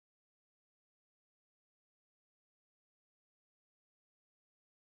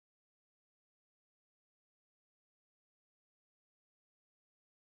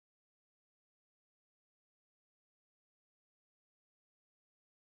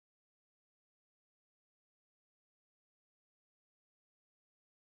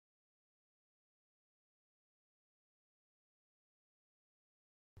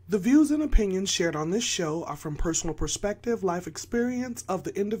The views and opinions shared on this show are from personal perspective, life experience of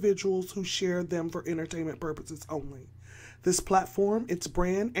the individuals who share them for entertainment purposes only. This platform, its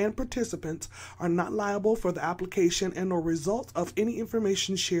brand, and participants are not liable for the application and or results of any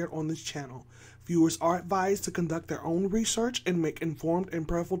information shared on this channel. Viewers are advised to conduct their own research and make informed and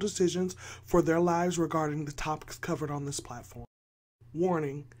prayerful decisions for their lives regarding the topics covered on this platform.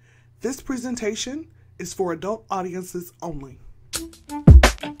 Warning: this presentation is for adult audiences only.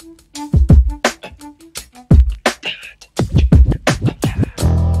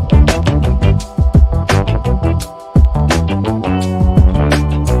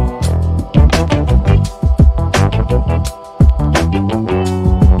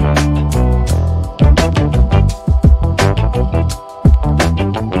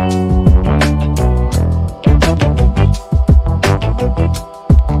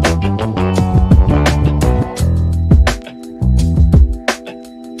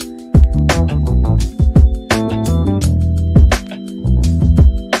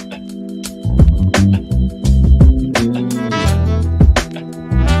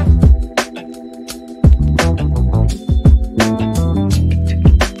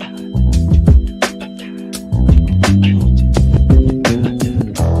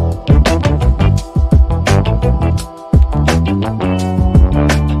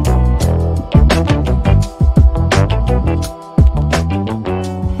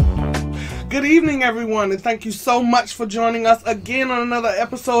 And thank you so much for joining us again on another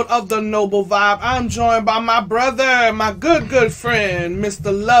episode of The Noble Vibe. I'm joined by my brother, my good friend,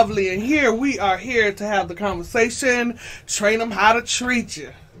 Mr. Lovely, and we are here to have the conversation, train them how to treat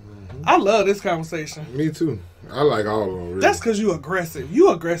you. I love this conversation. Me too. I like all of them, really. That's because you aggressive.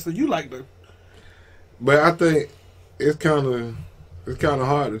 You aggressive. You like the... But I think it's kind of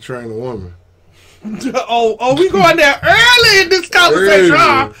hard to train a woman. Oh, we going there early in this conversation,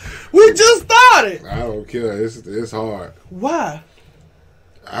 huh? We just started. I don't care. It's hard. Why?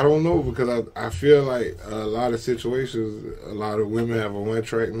 I don't know, because I feel like a lot of situations, a lot of women have a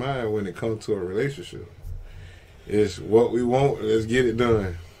one-track mind when it comes to a relationship. It's what we want, let's get it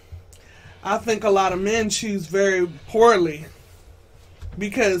done. I think a lot of men choose very poorly,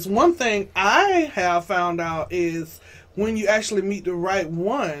 because one thing I have found out is when you actually meet the right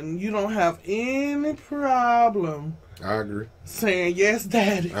one, you don't have any problem. I agree. Saying, yes,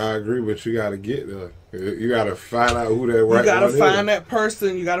 daddy. I agree, but you got to get there. You got to find out who that right one is. You got to find that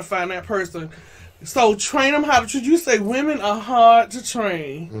person. You got to find that person. So train them how to treat. You say women are hard to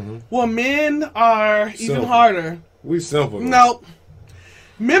train. Mm-hmm. Well, men are even harder. We simple. Nope.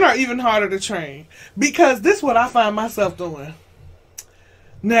 Men are even harder to train. Because this is what I find myself doing.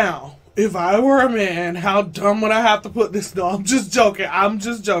 Now, if I were a man, how dumb would I have to put this? No, I'm just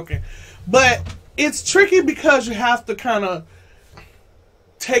joking. But it's tricky because you have to kind of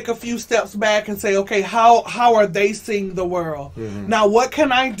take a few steps back and say, okay, how are they seeing the world? Mm-hmm. Now, what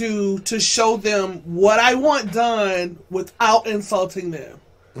can I do to show them what I want done without insulting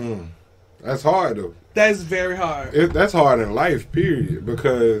them? That's hard, though. That's very hard. That's hard in life, period,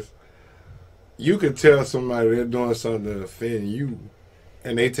 because you can tell somebody they're doing something to offend you,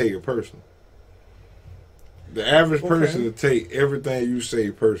 and they take it personal. The average person will take everything you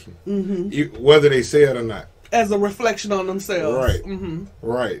say personal, whether they say it or not. As a reflection on themselves. Right. Mm-hmm.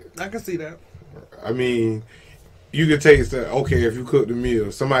 Right. I can see that. I mean, you can take it, okay, if you cook the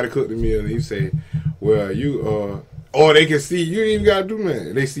meal, somebody cooked the meal, and you say, well, or they can see, you ain't even got to do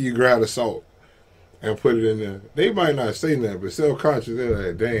nothing. They see you grab the salt and put it in there. They might not say nothing, but self-conscious, they're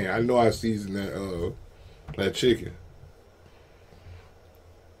like, dang, I know I seasoned that chicken.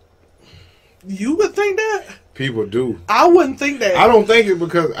 You would think that? People do. I wouldn't think that. I don't think it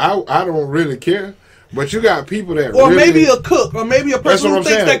because I don't really care. But you got people that or really... maybe a cook, or maybe a person who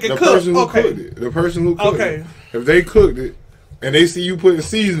thinks they can cook. The person who cooked it. If they cooked it, and they see you putting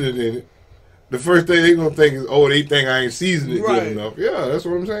seasoning in it, the first thing they're going to think is, oh, they think I ain't seasoned it good enough. Yeah, that's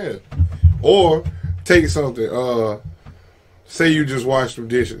what I'm saying. Or take something, say you just washed some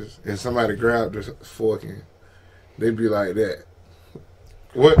dishes, and somebody grabbed the fork and they be like that.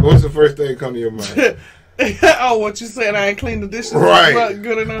 What's the first thing come to your mind? Oh, what you said? I ain't cleaned the dishes right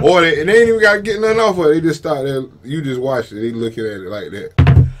good enough. Or they ain't even got to get nothing off of it. They just start there. You just watch it. They looking at it like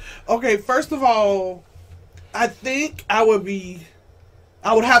that. Okay, first of all, I think I would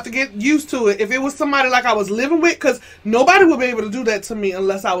have to get used to it if it was somebody like I was living with, because nobody would be able to do that to me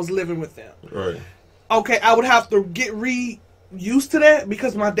unless I was living with them. Right. Okay, I would have to get used to that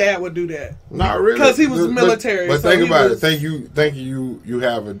because my dad would do that. Not really, because he was military. But think about it. Think you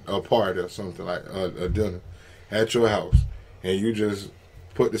have a party or something like a dinner at your house, and you just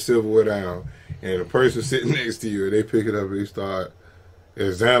put the silverware down, and the person sitting next to you, they pick it up and they start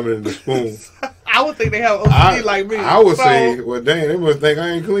examining the spoon. I would think they have OCD like me. I would say, well, dang, they must think I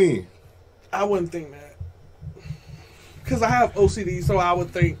ain't clean. I wouldn't think that. Because I have OCD, so I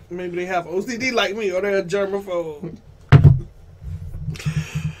would think maybe they have OCD like me, or they're germaphobe.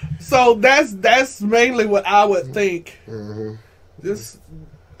 So that's mainly what I would think.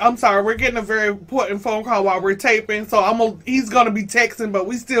 I'm sorry, we're getting a very important phone call while we're taping, so he's gonna be texting, but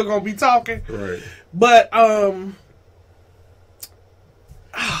we still gonna be talking. Right. But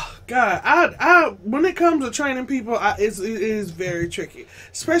God, I when it comes to training people, it is very tricky,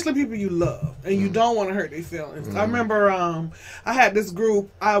 especially people you love and you don't want to hurt their feelings. I remember I had this group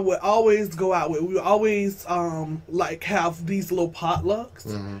I would always go out with. We would always like have these little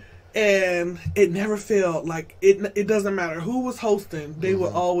potlucks. And it never felt like it doesn't matter who was hosting, they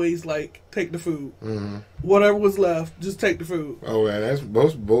would always like take the food. Whatever was left, just take the food. Oh man, that's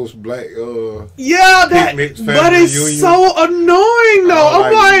most black yeah, but it's so annoying though.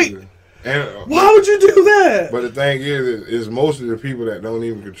 I'm like why would you do that? But the thing is most of the people that don't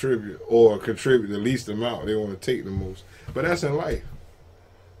even contribute or contribute the least amount, they want to take the most. But that's in life.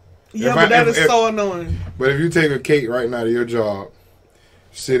 Yeah, but that is so annoying. But if you take a cake right now to your job,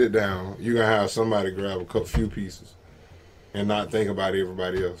 sit it down, you're going to have somebody grab a few pieces and not think about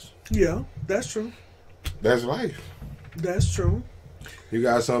everybody else. Yeah, that's true. That's life. That's true. You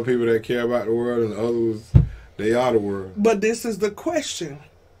got some people that care about the world and others, they are the world. But this is the question.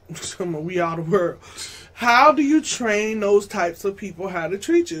 We are the world. How do you train those types of people how to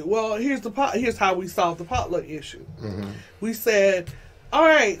treat you? Well, here's how we solved the potluck issue. We said, all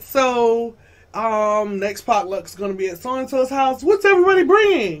right, so next potluck's gonna be at so-and-so's house. What's everybody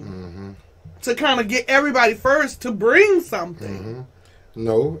bringing? To kind of get everybody first to bring something.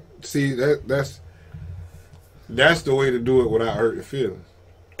 No, see that's the way to do it without hurting feelings.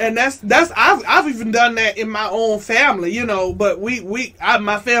 And I've even done that in my own family, you know. But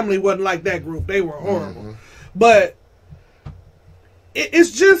my family wasn't like that group. They were horrible. But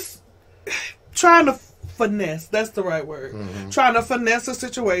it's just trying to finesse. That's the right word. Trying to finesse a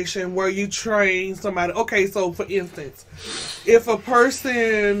situation where you train somebody. Okay, so for instance, if a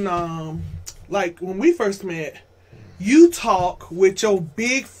person, like when we first met, you talk with your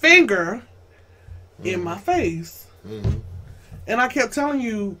big finger in my face. And I kept telling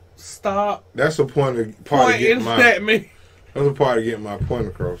you, stop. That's a part of getting my point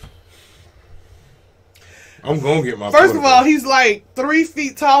across. I'm gonna get my. First of all, he's like 3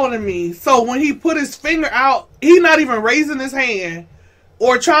 feet taller than me. So when he put his finger out, he's not even raising his hand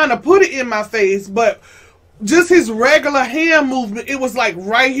or trying to put it in my face, but just his regular hand movement, it was like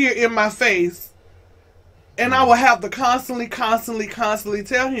right here in my face. And I would have to constantly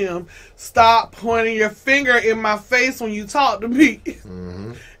tell him, stop pointing your finger in my face when you talk to me.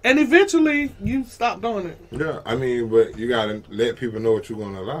 And eventually, you stop doing it. Yeah, I mean, but you got to let people know what you're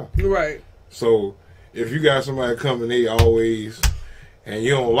going to allow. Right. So, if you got somebody coming, they always, and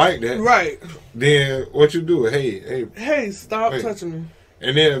you don't like that. Right. Then what you do? Hey, stop touching me.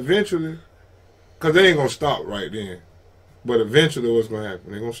 And then eventually, because they ain't going to stop right then. But eventually, what's going to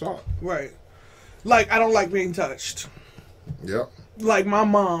happen? They're going to stop. Right. Like, I don't like being touched. Yep. Like my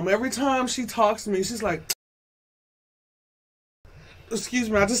mom, every time she talks to me, she's like, excuse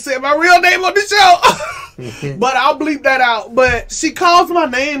me, I just said my real name on the show. But I'll bleep that out. But she calls my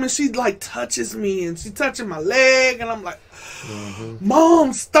name and she like touches me and she touching my leg and I'm like,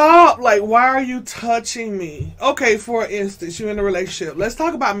 Mom, stop. Like, why are you touching me? Okay, for instance, you're in a relationship. Let's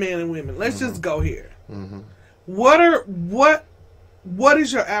talk about men and women. Let's just go here. What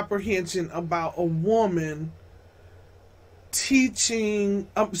is your apprehension about a woman teaching,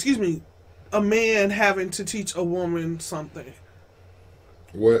 a man having to teach a woman something?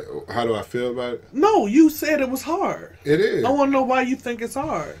 How do I feel about it? No, you said it was hard. It is. I want to know why you think it's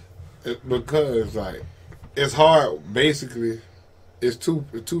hard. Because, like, it's hard, basically, it's two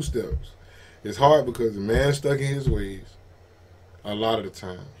steps. It's hard because the man's stuck in his ways a lot of the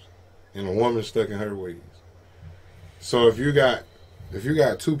times, and the woman's stuck in her ways. So if you got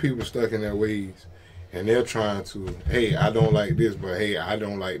two people stuck in their ways and they're trying to, hey, I don't like this, but hey, I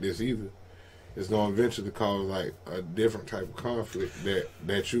don't like this either, it's going to eventually cause like a different type of conflict that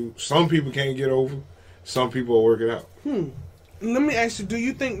some people can't get over, some people will work it out. Let me ask you, do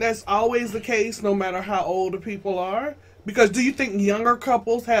you think that's always the case no matter how old the people are? Because do you think younger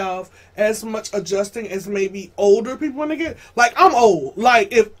couples have as much adjusting as maybe older people when they get, like, I'm old.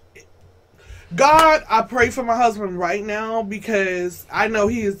 Like, if God, I pray for my husband right now because I know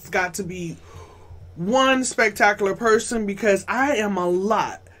he has got to be one spectacular person because I am a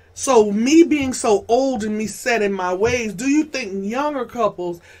lot. So me being so old and me set in my ways, do you think younger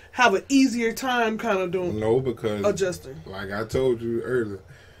couples have an easier time kind of doing? No, because adjusting. Like I told you earlier,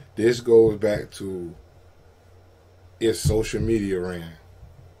 this goes back to it's social media ran.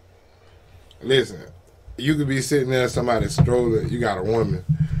 Listen, you could be sitting there, somebody strolling, you got a woman.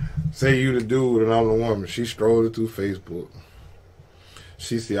 Say you the dude and I'm the woman. She strolling through Facebook.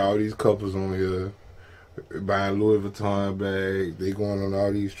 She see all these couples on here buying Louis Vuitton bags. They going on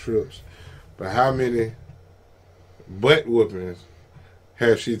all these trips. But how many butt whoopings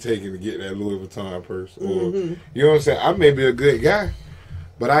have she taken to get that Louis Vuitton purse? Or, you know what I'm saying? I may be a good guy,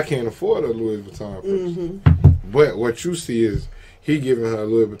 but I can't afford a Louis Vuitton purse. But what you see is he giving her a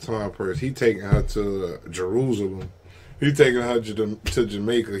Louis Vuitton purse. He taking her to Jerusalem. He taking her to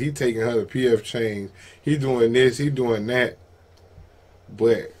Jamaica. He taking her to PF Chang's. He doing this. He doing that.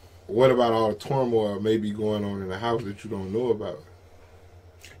 But what about all the turmoil maybe going on in the house that you don't know about?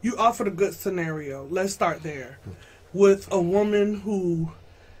 You offered a good scenario. Let's start there. With a woman who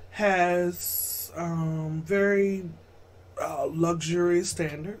has very luxurious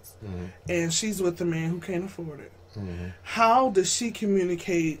standards, and she's with a man who can't afford it. How does she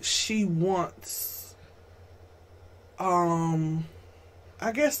communicate she wants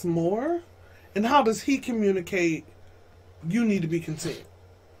I guess more? And how does he communicate you need to be content?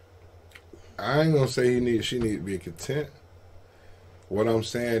 I ain't gonna say she need to be content. What I'm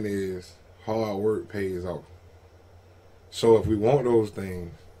saying is hard work pays off. So if we want those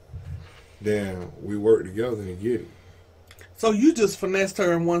things, then we work together and get it. So you just finessed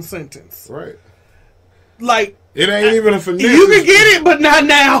her in one sentence. Right. Like, it ain't even a finesse. You can get it, but not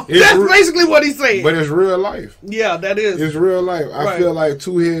now. That's basically what he's saying. But it's real life. Yeah, that is. It's real life. I feel like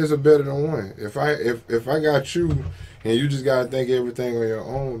two heads are better than one. If I got you and you just gotta think everything on your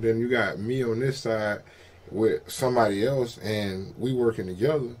own, then you got me on this side with somebody else, and we working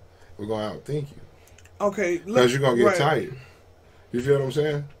together. We're gonna outthink you. Okay. Because you're gonna get tired. You feel what I'm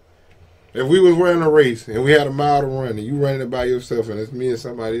saying? If we was running a race and we had a mile to run and you running it by yourself and it's me and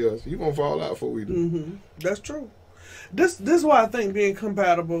somebody else, you gonna fall out before we do. That's true. This is why I think being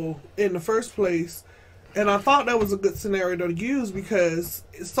compatible in the first place, and I thought that was a good scenario to use because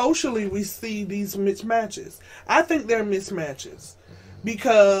socially we see these mismatches. I think they're mismatches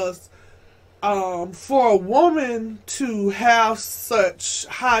because for a woman to have such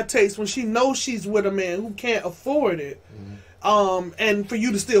high taste when she knows she's with a man who can't afford it, and for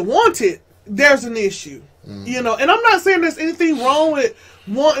you to still want it, there's an issue. You know, and I'm not saying there's anything wrong with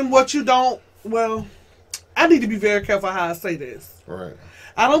wanting what you don't. Well, I need to be very careful how I say this. Right.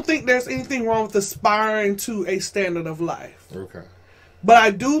 I don't think there's anything wrong with aspiring to a standard of life. Okay. But I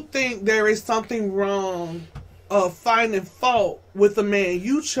do think there is something wrong of finding fault with the man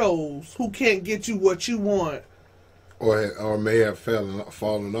you chose who can't get you what you want. Or may have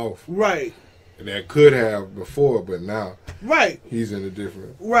fallen off. Right. That could have before, but now he's in a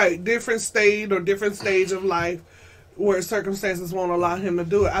different state or different stage of life where circumstances won't allow him to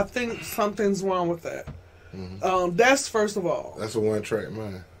do it. I think something's wrong with that. That's first of all. That's a one-track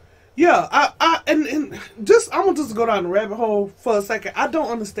mind. Yeah, I'm gonna just go down the rabbit hole for a second. I don't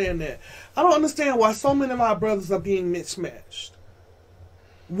understand that. I don't understand why so many of our brothers are being mismatched.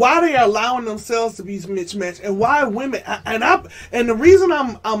 Why they are allowing themselves to be mismatched, and why women and the reason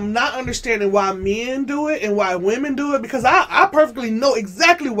I'm not understanding why men do it and why women do it, because I perfectly know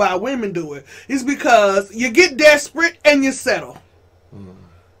exactly why women do it, is because you get desperate and you settle.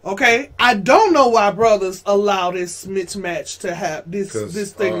 Okay, I don't know why brothers allow this mismatch to happen. This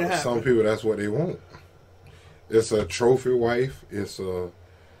thing to happen. Some people, that's what they want. It's a trophy wife. It's a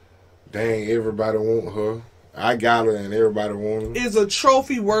dang, everybody want her. I got her and everybody want her. Is a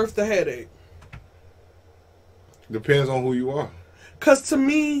trophy worth the headache? Depends on who you are. Because to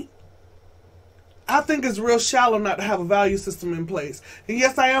me, I think it's real shallow not to have a value system in place. And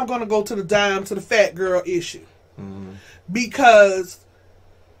yes, I am going to go to the dime to the fat girl issue. Because,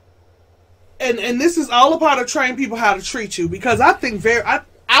 and this is all a part of training people how to treat you. Because I think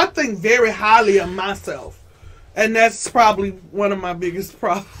very highly of myself. And that's probably one of my biggest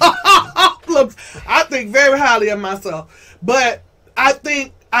problems. I think very highly of myself. But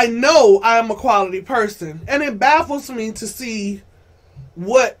I know I am a quality person. And it baffles me to see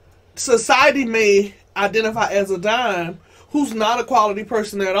what society may identify as a dime who's not a quality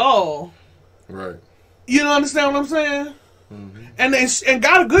person at all. Right. You know, understand what I'm saying? And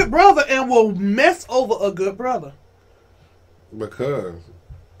got a good brother and will mess over a good brother. Because,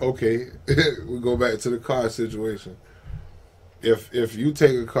 okay, we go back to the car situation. If you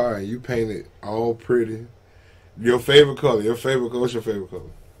take a car and you paint it all pretty, your favorite color, what's your favorite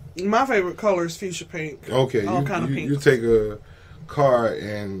color? My favorite color is fuchsia pink. Okay, all kind of pink. You take a car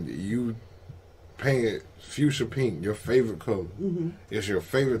and you paint it fuchsia pink, your favorite color. It's your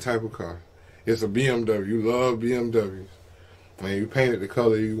favorite type of car. It's a BMW. You love BMWs. And you paint it the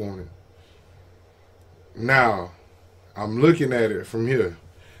color you want it. Now, I'm looking at it from here.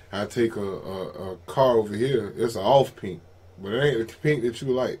 I take a car over here. It's an off pink. But it ain't the pink that you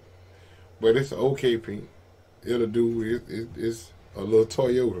like. But it's an okay pink. It'll do. It's a little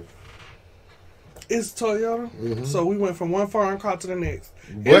Toyota. It's Toyota? So we went from one foreign car to the next.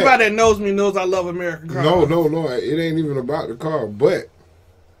 But anybody that knows me knows I love American cars. No. It ain't even about the car. But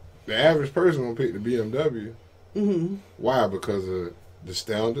the average person will pick the BMW. Why? Because of the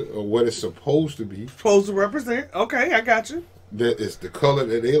standard or what it's supposed to be. Supposed to represent. Okay, I got you. That it's the color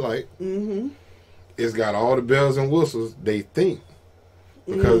that they like. It's got all the bells and whistles they think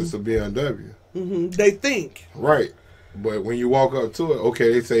because it's a BMW. They think. Right. But when you walk up to it,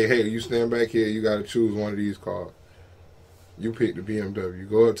 okay, they say, hey, you stand back here, you got to choose one of these cars. You pick the BMW. You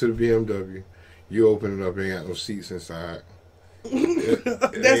go up to the BMW, you open it up, ain't got no seats inside.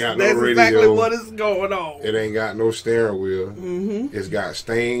 That's exactly what is going on. It ain't got no steering wheel. It's got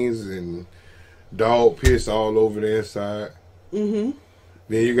stains and dog piss all over the inside. Then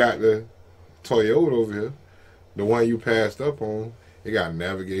you got the Toyota over here, the one you passed up on. It got a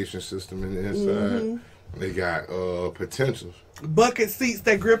navigation system in the inside. They got potentials. Bucket seats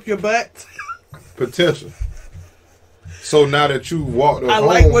that grip your butt. Potential. So now that you walked up I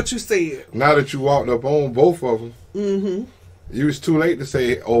like what you said. Now that you walked up on both of them, you was too late to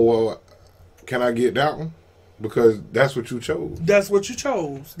say, oh, well, can I get that one? Because that's what you chose. That's what you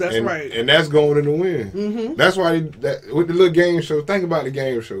chose. That's right. And that's going in the win. That's why with the little game show, think about the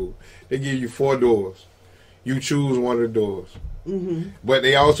game show. They give you 4 doors. You choose one of the doors. But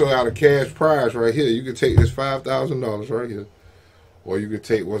they also got a cash prize right here. You can take this $5,000 right here. Or you could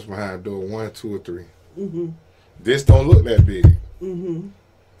take what's behind door 1, 2, or 3. This don't look that big.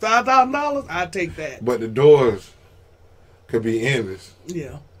 $5,000, I'd take that. But the doors could be endless.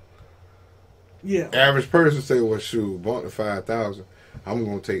 Yeah. Average person say, well, shoot, bought the $5,000. I'm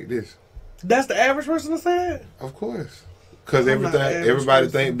going to take this. That's the average person that said? Of course. Because everybody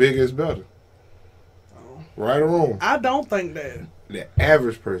think bigger is better. Right or wrong? I don't think that. The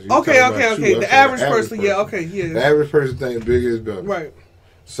average person. Okay. The average person, yeah, okay, yeah. The average person think bigger is better. Right.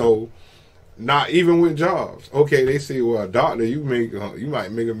 So, not even with jobs. Okay, they say, well, a doctor, you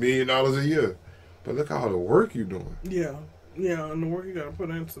might make $1 million a year. But look at all the work you're doing. Yeah, and the work you got to put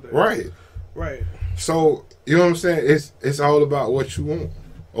into that. Right. So, you know what I'm saying? It's all about what you want.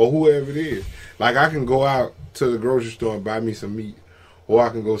 Or whoever it is. Like, I can go out to the grocery store and buy me some meat. Or I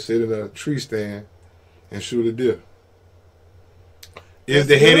can go sit in a tree stand and shoot a deer. Is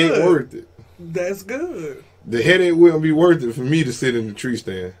the headache worth it? That's good. The headache wouldn't be worth it for me to sit in the tree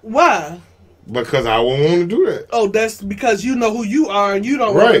stand. Why? Because I won't want to do that. Oh, that's because you know who you are and you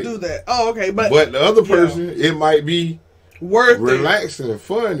don't want to do that. Oh, okay. But the other person, it might be worth relaxing and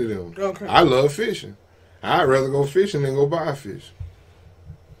fun to them. Okay. I love fishing. I'd rather go fishing than go buy fish.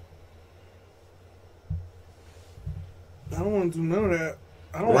 I don't want to do none of that.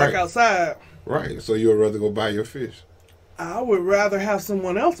 I don't like outside. Right. So you'd rather go buy your fish. I would rather have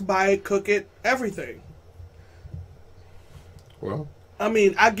someone else buy it, cook it, everything. Well, I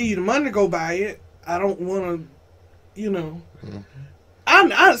mean, I give you the money to go buy it. I don't want to, you know.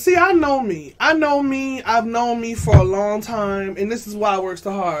 I know me. I've known me for a long time, and this is why I work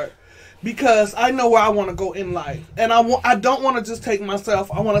so hard. Because I know where I want to go in life. And I don't want to just take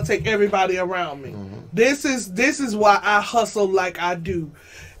myself. I want to take everybody around me. This is why I hustle like I do.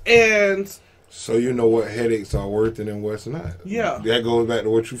 And so you know what headaches are worth it and what's not. Yeah. That goes back to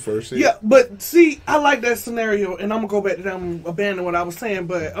what you first said. Yeah, but see, I like that scenario, and I'm going to go back to that. I'm abandoning what I was saying,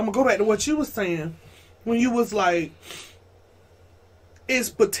 but I'm going to go back to what you was saying. When you was like, it's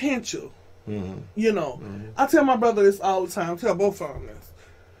potential. You know. I tell my brother this all the time. I tell both of them this.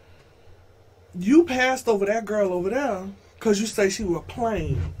 You passed over that girl over there because you say she was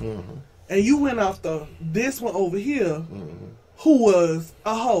plain. And you went after this one over here who was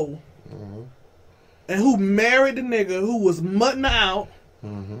a hoe. And who married the nigga who was mutting out.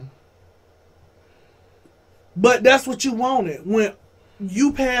 But that's what you wanted. When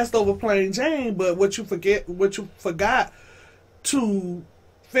you passed over plain Jane, but what you forgot to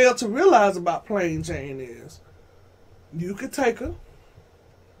fail to realize about plain Jane is you could take her,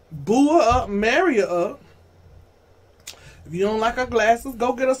 boo her up, marry her up. If you don't like her glasses,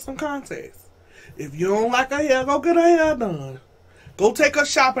 go get her some contacts. If you don't like her hair, go get her hair done. Go take her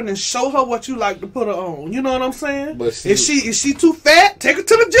shopping and show her what you like to put her on. You know what I'm saying? But see, if she too fat, take her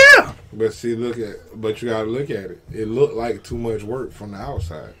to the gym. But see, but you gotta look at it. It looked like too much work from the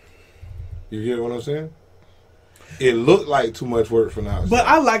outside. You get what I'm saying? It looked like too much work for now. But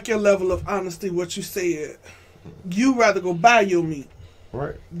I like your level of honesty, what you said. You rather go buy your meat.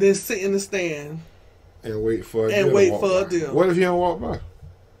 Right. Than sit in the stand. And wait for a deal. What if you don't walk by?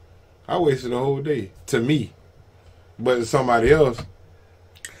 I wasted the whole day. To me. But to somebody else.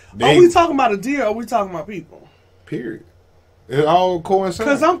 Are we talking about a deal or are we talking about people? Period. It all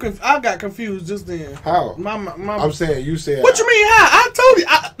coincides. Because I got confused just then. How? I'm saying, you said... What you mean how? I told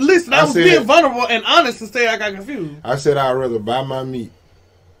you. Listen, I was being vulnerable and honest to say I got confused. I said I'd rather buy my meat.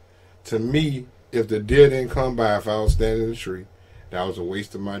 To me, if the deer didn't come by, if I was standing in the tree, that was a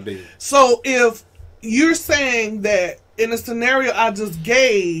waste of my day. So if you're saying that in the scenario I just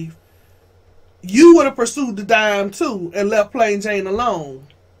gave, you would have pursued the dime too and left Plain Jane alone.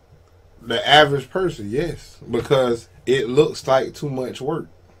 The average person, yes. Because it looks like too much work.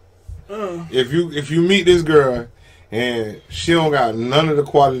 If you meet this girl and she don't got none of the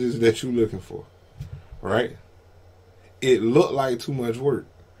qualities that you looking for, right? It looked like too much work.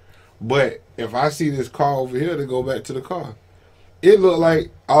 But if I see this car over here to go back to the car, it look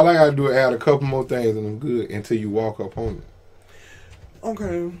like all I gotta do is add a couple more things and I'm good until you walk up on it.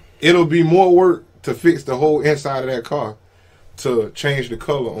 Okay. It'll be more work to fix the whole inside of that car to change the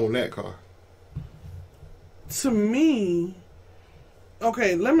color on that car. To me,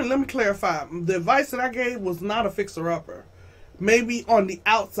 okay, let me clarify. The advice that I gave was not a fixer-upper. Maybe on the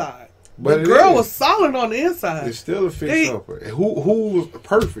outside. But the girl was solid on the inside. It's still a fixer-upper. Who's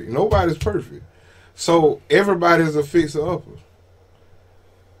perfect? Nobody's perfect. So everybody's a fixer-upper.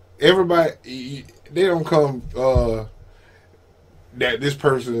 Everybody, they don't come that this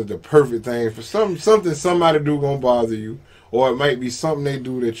person is the perfect thing for something somebody do gonna bother you, or it might be something they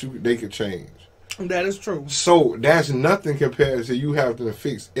do that they could change. That is true. So that's nothing compared to you having to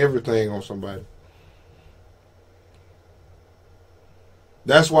fix everything on somebody.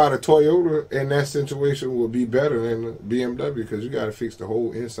 That's why the Toyota in that situation would be better than the BMW, because you got to fix the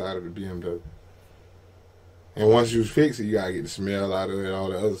whole inside of the BMW. And once you fix it, you got to get the smell out of it and all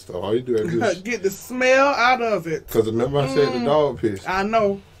the other stuff. All you do is get the smell out of it. Because remember I said the dog piss. I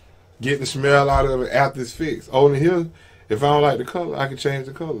know. Get the smell out of it after it's fixed. Only here, if I don't like the color, I can change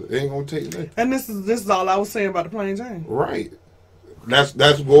the color. It ain't going to take nothing. And this is all I was saying about the Plain Jane. Right. That's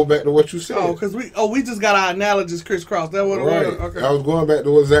go back to what you said. Oh, because we just got our analogies crisscrossed. That what it was? Okay. I was going back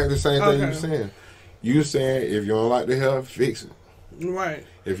to exactly the same thing you were saying. You saying if you don't like the hair, fix it. Right.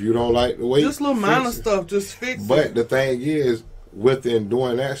 If you don't like the weight, just little minor stuff, just fix it. But the thing is, within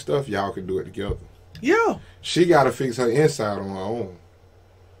doing that stuff, y'all can do it together. Yeah. She got to fix her inside on her own.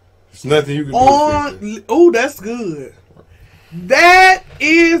 There's nothing you can do to fix it. Oh, that's good. That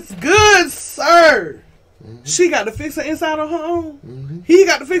is good, sir. Mm-hmm. She got to fix her inside on her own. Mm-hmm. He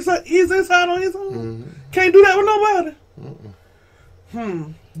got to fix his inside on his own. Mm-hmm. Can't do that with nobody.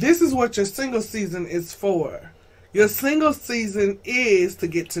 Mm-mm. This is what your single season is for. Your single season is to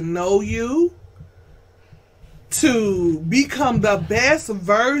get to know you, to become the best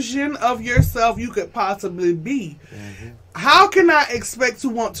version of yourself you could possibly be. Mm-hmm. How can I expect to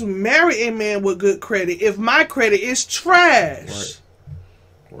want to marry a man with good credit if my credit is trash?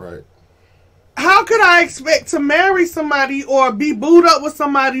 Right. How could I expect to marry somebody or be booed up with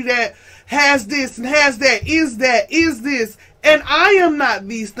somebody that has this and has that, is this, and I am not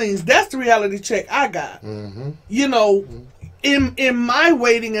these things? That's the reality check I got. Mm-hmm. You know, in my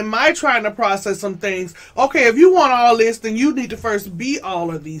waiting, in my trying to process some things, okay, if you want all this, then you need to first be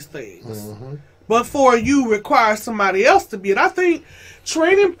all of these things. Mm-hmm. Before you require somebody else to be it. I think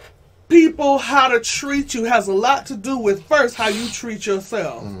training people how to treat you has a lot to do with first how you treat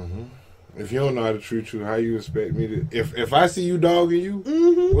yourself. Mm-hmm. If you don't know how to treat you, how you expect me to? If I see you dogging you,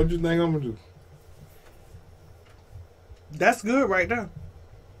 what do you think I'm gonna do? That's good right now.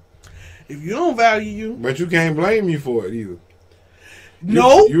 If you don't value you, but you can't blame me for it either.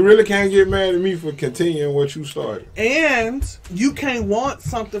 No, you really can't get mad at me for continuing what you started. And you can't want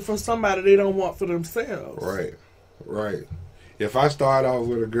something for somebody they don't want for themselves. Right. If I start off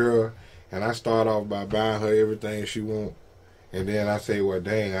with a girl and I start off by buying her everything she wants, and then I say, well,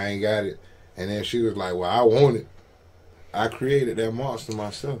 dang, I ain't got it. And then she was like, well, I want it. I created that monster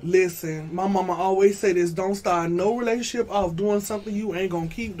myself. Listen, my mama always say this, don't start no relationship off doing something you ain't going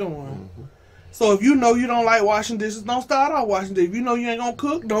to keep doing. Mm-hmm. So if you know you don't like washing dishes, don't start off washing dishes. If you know you ain't going to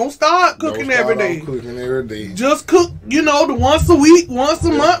cook, don't start cooking every day. Cooking every day. Just cook, the once a week, once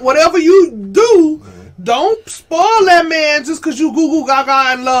a month, whatever you do. Don't spoil that man just because you goo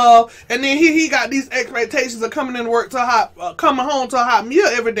gaga in love, and then he got these expectations of coming in work to coming home to a hot meal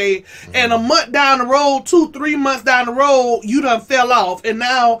every day, and a month down the road, 2-3 months down the road, you done fell off, and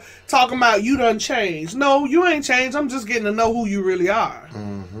now talking about you done changed. No, you ain't changed. I'm just getting to know who you really are.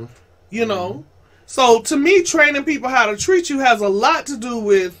 Mm-hmm. So to me, training people how to treat you has a lot to do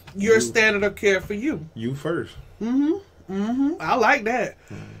with your standard of care for you. You first. I like that.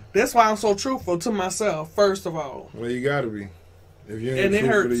 That's why I'm so truthful to myself, first of all. Well, you gotta be. If you ain't and it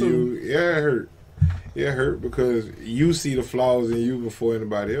truthful hurt to too. you, yeah, it hurt. Yeah, it hurt because you see the flaws in you before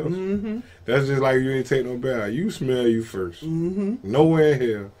anybody else. That's just like you ain't take no bath. You smell you first. Nowhere in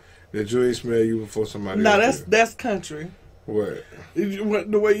hell that you ain't smell you before somebody else. No, that's country. What?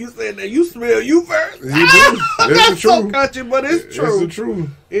 The way you said that, you smell you first. You do. That's so country, but it's true. It's the truth.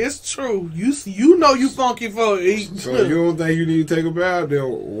 It's true. You know you funky for eating. So if you don't think you need to take a bath, then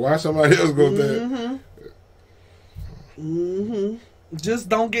why somebody else go there? Just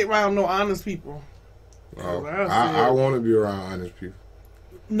don't get around no honest people. I want to be around honest people.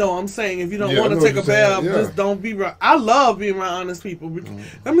 No, I'm saying if you don't want to take a bath, just don't be around. I love being around honest people.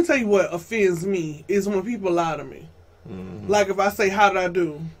 Let me tell you what offends me is when people lie to me. Like if I say, "How did I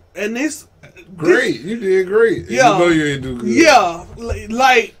do?" and this great, you did great. Yeah, you know you ain't do good. Yeah,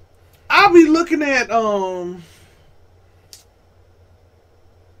 like I'll be looking at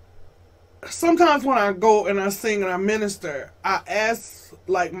sometimes when I go and I sing and I minister, I ask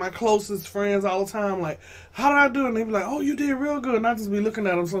like my closest friends all the time, like, "How did I do?" And they be like, "Oh, you did real good." And I just be looking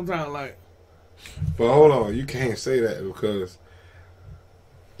at them sometimes like. But hold on, you can't say that because.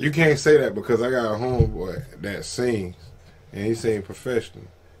 You can't say that because I got a homeboy that sings, and he sings professional.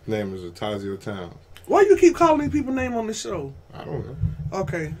 His name is Atazio Towns. Why you keep calling these people name on the show? I don't know.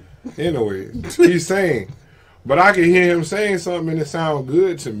 Okay. Anyway, he's saying, but I can hear him saying something and it sounds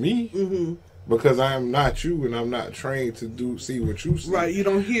good to me because I am not you and I'm not trained to see what you see. Right, you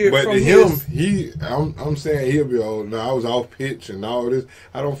don't hear. But from to him, I'm saying he'll be all. No, I was off pitch and all this.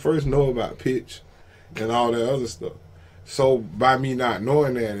 I don't first know about pitch and all that other stuff. So by me not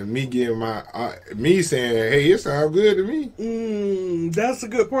knowing that and me getting me saying, "Hey, it sounds good to me." That's a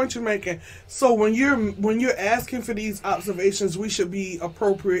good point you're making. So when you're asking for these observations, we should be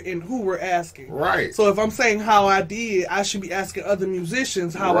appropriate in who we're asking. Right. So if I'm saying how I did, I should be asking other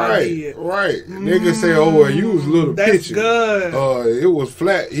musicians how I did. Right. They can say, "Oh, well, you was a little that's pitchy. Good. It was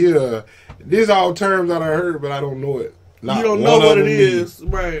flat here." These all terms that I heard, but I don't know it. You don't know what it is,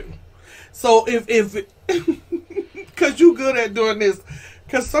 right? So if because you good at doing this.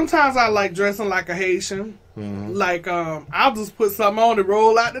 Because sometimes I like dressing like a Haitian. Like, I'll just put something on and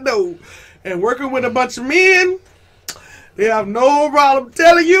roll out the door. And working with a bunch of men, they have no problem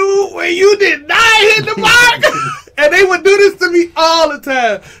telling you when you did not hit the mark. And they would do this to me all the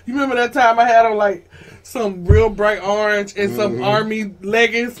time. You remember that time I had on, like, some real bright orange and some army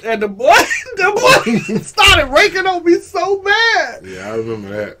leggings, and the boy started raking on me so bad. Yeah, I remember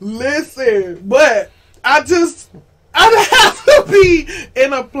that. Listen, but I have to be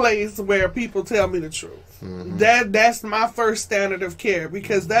in a place where people tell me the truth. That's my first standard of care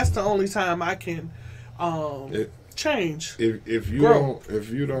because that's the only time I can change. If you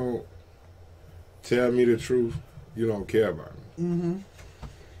don't tell me the truth, you don't care about me.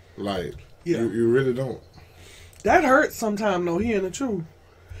 Like you really don't. That hurts sometimes though, hearing the truth.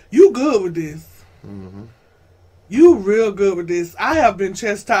 You good with this. You real good with this. I have been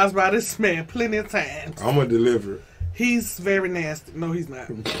chastised by this man plenty of times. I'm gonna deliver it. He's very nasty. No, he's not.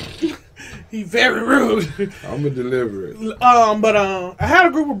 He's very rude. I'm gonna deliver it. But I had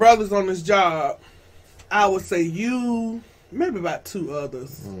a group of brothers on this job. I would say you, maybe about two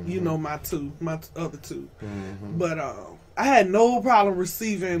others. You know my other two. But I had no problem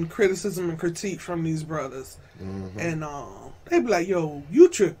receiving criticism and critique from these brothers. And they'd be like, "Yo, you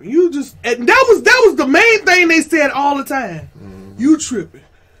tripping? You just..." And that was the main thing they said all the time. You tripping.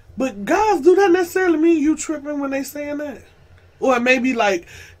 But guys, do that necessarily mean you tripping when they saying that? Or maybe like,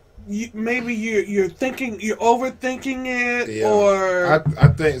 maybe you're overthinking it, or I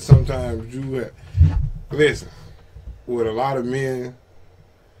think sometimes listen. With a lot of men,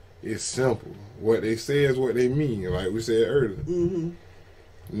 it's simple. What they say is what they mean. Like we said earlier.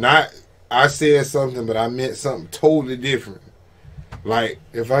 Not I said something, but I meant something totally different. Like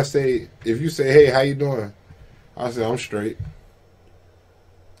if you say, "Hey, how you doing?" I say, "I'm straight."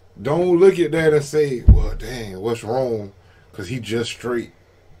 Don't look at that and say, "Well, dang, what's wrong?" Because he just straight.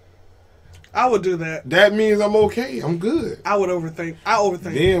 I would do that. That means I'm okay. I'm good. I would overthink. I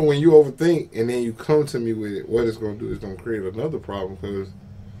overthink. Then when you overthink and then you come to me with it, what it's going to do is going to create another problem because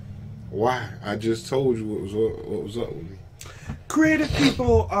why? I just told you what was up with me. Creative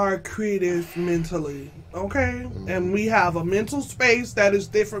people are creative mentally, okay? And we have a mental space that is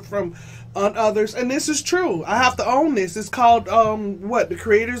different from others, and this is true. I have to own this. It's called the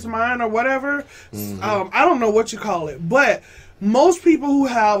creator's mind or whatever. I don't know what you call it, but most people who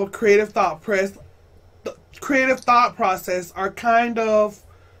have a creative thought process are kind of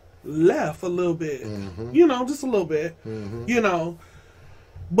left a little bit. Mm-hmm. You know, just a little bit. Mm-hmm. You know.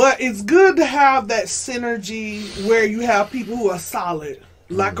 But it's good to have that synergy where you have people who are solid,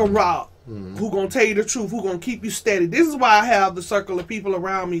 like a rock, who gonna tell you the truth, who gonna keep you steady. This is why I have the circle of people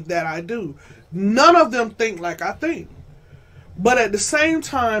around me that I do. None of them think like I think. But at the same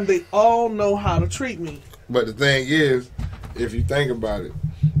time, they all know how to treat me. But the thing is, if you think about it,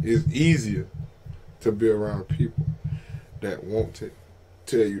 it's easier to be around people that want to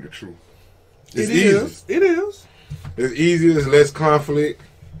tell you the truth. It's easy. It is. It's easier. It's less conflict.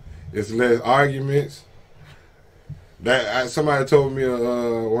 It's less arguments. Somebody told me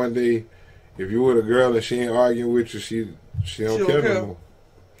one day, if you with a girl and she ain't arguing with you, she don't care no more.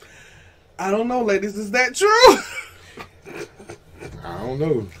 I don't know, ladies. Is that true? I don't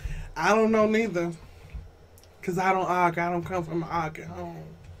know. I don't know neither. Because I don't argue. I don't come from an arguing home.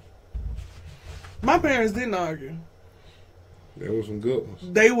 My parents didn't argue. There was some good ones.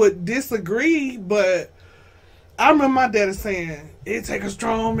 They would disagree, but I remember my daddy saying, it take a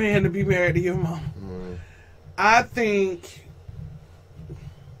strong man to be married to your mom. Mm. I think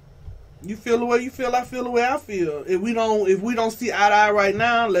you feel the way you feel, I feel the way I feel. If we don't see eye to eye right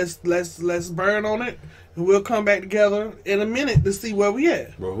now, let's burn on it, and we'll come back together in a minute to see where we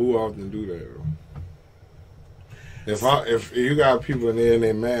at. But who often do that though? If you got people in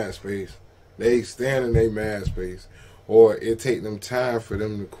their mad space, they stand in their mad space, or it take them time for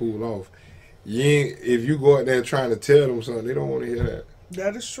them to cool off. If you go out there trying to tell them something, they don't want to hear that.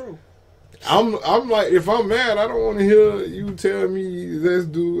 That is true. I'm like, if I'm mad, I don't want to hear you tell me let's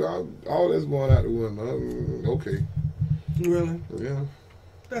do all that's going out the window. Okay. Really? Yeah.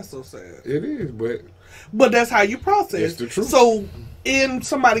 That's so sad. It is, but that's how you process. It's the truth. So in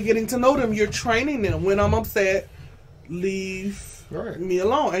somebody getting to know them, you're training them. When I'm upset, leave me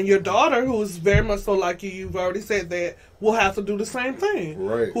alone. And your daughter, who is very much so like you've already said that, will have to do the same thing.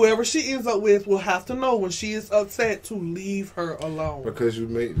 Right. Whoever she ends up with will have to know when she is upset to leave her alone. Because you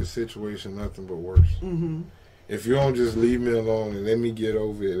make the situation nothing but worse. Mm-hmm. If you don't just leave me alone and let me get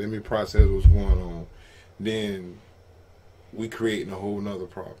over it, let me process what's going on, then we creating a whole nother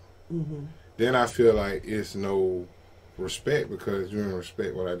problem. Mm-hmm. Then I feel like it's no respect because you didn't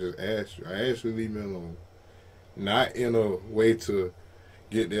respect what I just asked you. I asked you to leave me alone. Not in a way to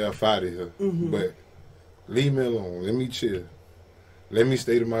get the F out of here, but leave me alone. Let me chill. Let me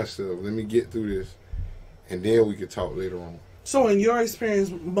stay to myself. Let me get through this, and then we can talk later on. So in your experience,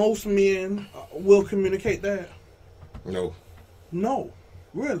 most men will communicate that? No. No?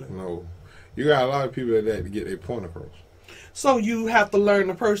 Really? No. You got a lot of people that to get their point across. So you have to learn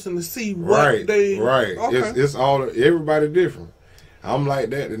the person to see what they... Right. Okay. It's all... Everybody different. I'm like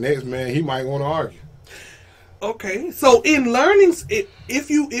that. The next man, he might want to argue. Okay, so in learning,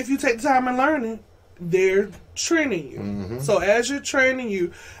 if you take the time in learning, they're training you. Mm-hmm. So as you're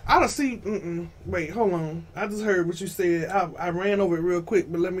training I don't see. Wait, hold on. I just heard what you said. I ran over it real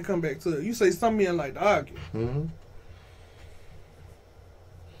quick, but let me come back to it. You say some men like to argue. Mm-hmm.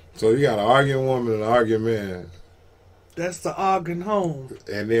 So you got an arguing woman and an arguing man. That's the arguing home.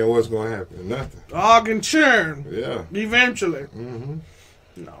 And then what's going to happen? Nothing. Arguing churn. Yeah. Eventually. Mm-hmm.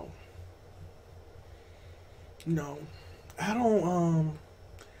 No, I don't.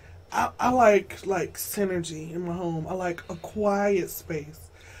 I like synergy in my home. I like a quiet space.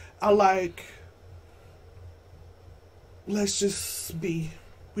 I like. Let's just be.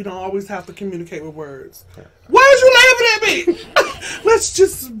 We don't always have to communicate with words. Why are you laughing at me? Let's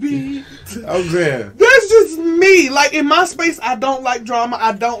just be. I'm saying. That's just me. Like in my space, I don't like drama.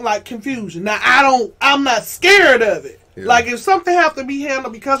 I don't like confusion. Now I'm not scared of it. Yeah. Like if something have to be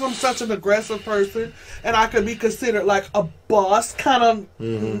handled, because I'm such an aggressive person and I could be considered like a boss kind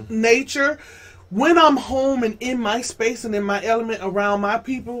of nature, when I'm home and in my space and in my element around my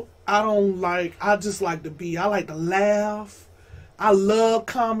people, I just like to be. I like to laugh. I love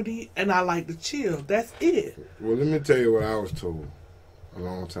comedy and I like to chill. That's it. Well, let me tell you what I was told a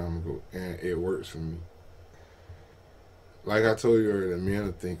long time ago, and it works for me. Like I told you earlier, men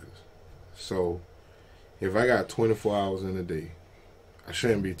are thinkers. So if I got 24 hours in a day, I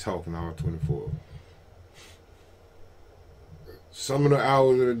shouldn't be talking all 24. Some of the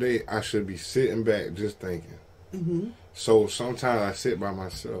hours of the day, I should be sitting back just thinking. Mm-hmm. So sometimes I sit by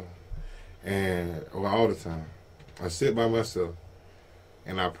myself, all the time, I sit by myself,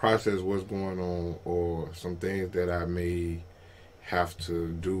 and I process what's going on or some things that I may have to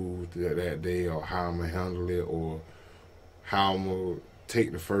do that day, or how I'm going to handle it, or how I'm going to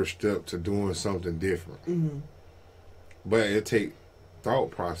take the first step to doing something different. Mm-hmm. But it take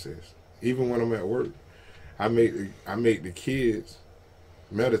thought process. Even when I'm at work, I make the kids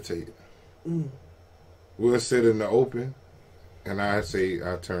meditate. Mm. We'll sit in the open and I say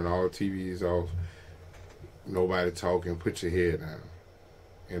I turn all TVs off, nobody talking, put your head down,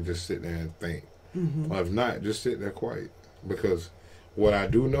 and just sit there and think. Or if not, just sit there quiet. Because what I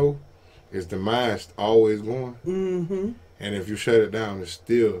do know is the mind's always going. And if you shut it down, it's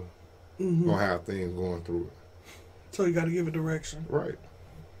still going to have things going through it. So you got to give it direction. Right.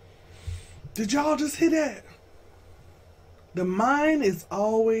 Did y'all just hear that? The mind is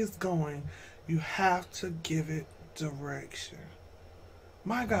always going. You have to give it direction.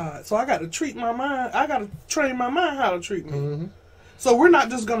 My God. So I got to treat my mind. I got to train my mind how to treat me. So we're not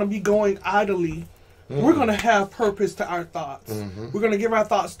just going to be going idly. We're going to have purpose to our thoughts. We're going to give our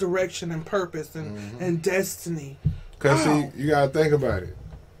thoughts direction and purpose and destiny. Because, see, you got to think about it.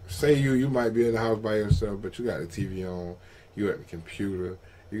 Say you might be in the house by yourself, but you got the TV on, you at the computer,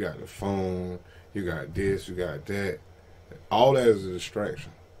 you got the phone, you got this, you got that. All that is a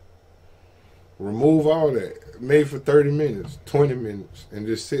distraction. Remove all that. Maybe for 30 minutes, 20 minutes, and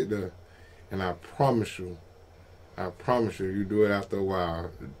just sit there. And I promise you, you do it after a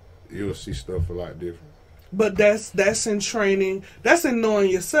while, you'll see stuff a lot different. But that's in training. That's in knowing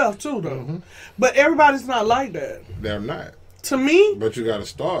yourself too, though. But everybody's not like that. They're not. To me. But you got to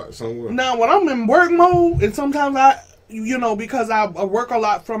start somewhere. Now, when I'm in work mode, and sometimes because I work a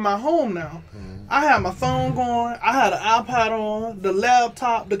lot from my home now, I have my phone going, I had an iPad on, the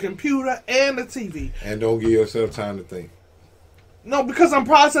laptop, the computer, and the TV. And don't give yourself time to think. No, because I'm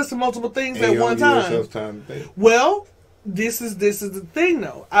processing multiple things at one time. Give yourself time to think. Well, this is the thing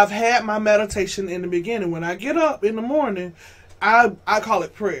though. I've had my meditation in the beginning. When I get up in the morning, I call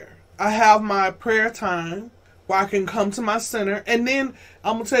it prayer. I have my prayer time where I can come to my center, and then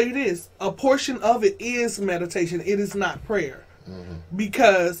I'm gonna tell you this: a portion of it is meditation. It is not prayer,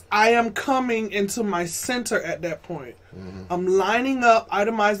 because I am coming into my center at that point. I'm lining up,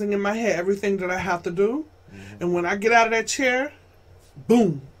 itemizing in my head everything that I have to do, and when I get out of that chair,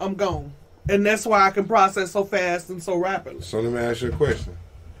 boom, I'm gone. And that's why I can process so fast and so rapidly. So let me ask you a question.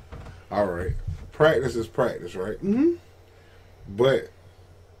 All right. Practice is practice, right? But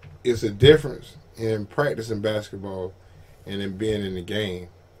it's a difference in practicing basketball and in being in the game.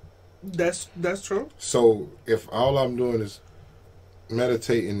 That's true. So if all I'm doing is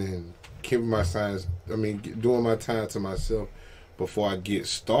meditating and keeping my signs, doing my time to myself before I get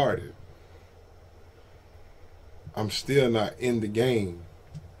started, I'm still not in the game.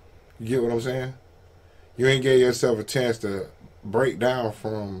 You get what I'm saying? You ain't gave yourself a chance to break down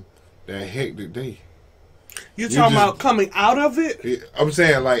from that hectic day. You're talking about coming out of it? I'm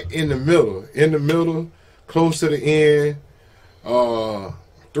saying like in the middle, close to the end,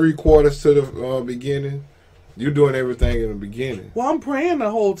 3/4 to the beginning. You're doing everything in the beginning. Well, I'm praying the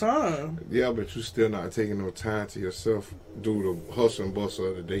whole time. Yeah, but you're still not taking no time to yourself due to the hustle and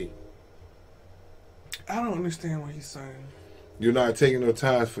bustle of the day. I don't understand what he's saying. You're not taking no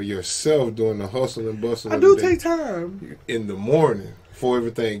time for yourself doing the hustle and bustle. I do take time in the morning before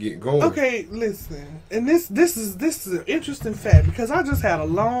everything get going. Okay, listen, and this is an interesting fact, because I just had a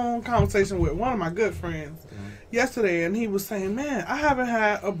long conversation with one of my good friends yesterday, and he was saying, "Man, I haven't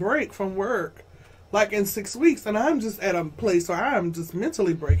had a break from work like in 6 weeks, and I'm just at a place where I'm just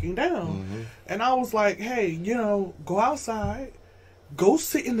mentally breaking down." And I was like, "Hey, go outside." Go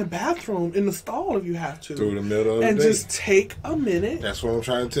sit in the bathroom, in the stall if you have to. Through the middle of the day. And just take a minute. That's what I'm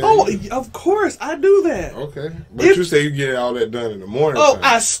trying to tell you. Oh, of course, I do that. Okay. But you say you get all that done in the morning. Oh,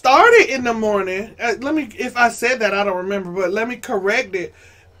 I started in the morning. If I said that, I don't remember, but let me correct it.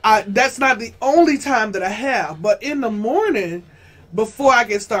 That's not the only time that I have. But in the morning, before I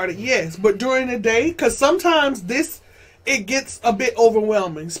get started, yes. But during the day, because sometimes it gets a bit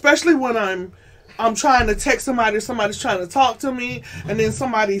overwhelming, especially when I'm trying to text somebody, somebody's trying to talk to me, and then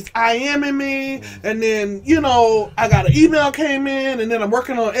somebody's IMing me, and then, I got an email came in, and then I'm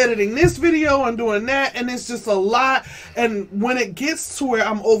working on editing this video and doing that, and it's just a lot. And when it gets to where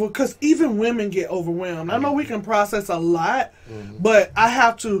I'm over, because even women get overwhelmed. I know we can process a lot, but I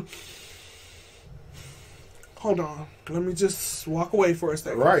have to, hold on, let me just walk away for a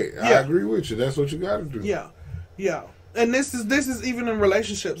second. Right, yeah. I agree with you. That's what you got to do. Yeah. And this is even in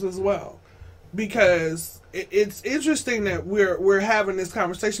relationships as well. Because it's interesting that we're having this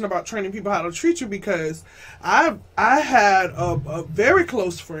conversation about training people how to treat you, because I had a very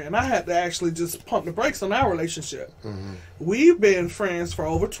close friend. I had to actually just pump the brakes on our relationship. We've been friends for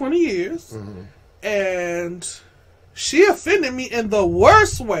over 20 years, and she offended me in the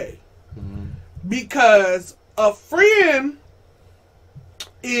worst way, because a friend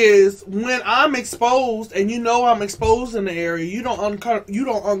is when I'm exposed, and I'm exposed in the area, you don't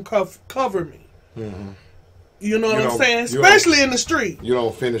uncover me. You know what I'm saying? Especially in the street. You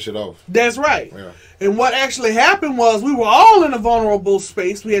don't finish it off. That's right. Yeah. And what actually happened was we were all in a vulnerable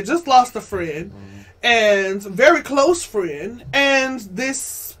space. We had just lost a friend, and a very close friend, and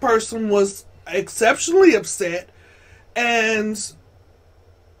this person was exceptionally upset and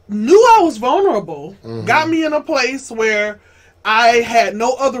knew I was vulnerable. Got me in a place where I had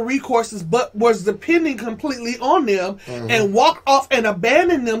no other recourses but was depending completely on them, and walked off and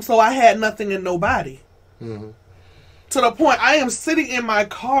abandoned them, so I had nothing and nobody. To the point I am sitting in my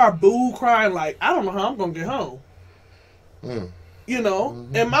car, boo, crying like, I don't know how I'm going to get home. You know?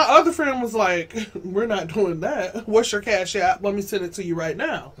 And my other friend was like, we're not doing that. What's your cash app? Let me send it to you right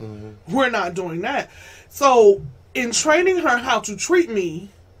now. We're not doing that. So, in training her how to treat me,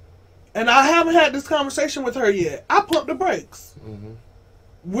 and I haven't had this conversation with her yet, I pumped the brakes.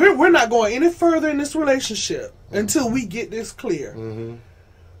 We're not going any further in this relationship until we get this clear.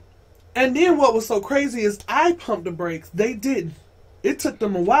 And then what was so crazy is I pumped the brakes. They didn't. It took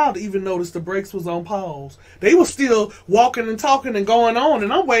them a while to even notice the brakes was on pause. They were still walking and talking and going on,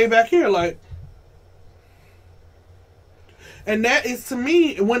 and I'm way back here like... And that is, to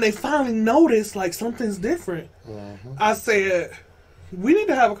me, when they finally noticed, like, something's different, I said, we need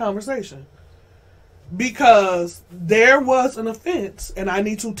to have a conversation. Because there was an offense, and I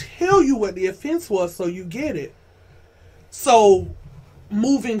need to tell you what the offense was so you get it. So...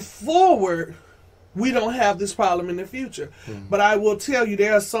 moving forward, we don't have this problem in the future. But I will tell you,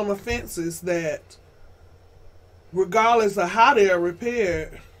 there are some offenses that, regardless of how they are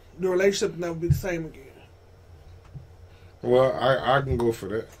repaired, the relationship will never be the same again. Well, I can go for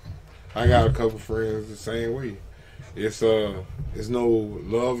that. I got a couple friends the same way. It's no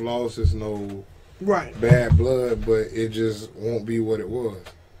love loss, it's no bad blood, but it just won't be what it was.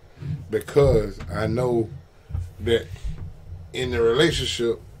 Because I know that in the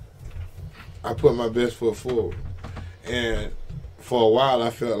relationship, I put my best foot forward. And for a while, I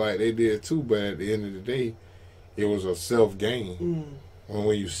felt like they did too, but at the end of the day, it was a self-gain. And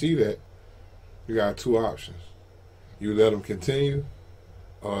when you see that, you got two options. You let them continue,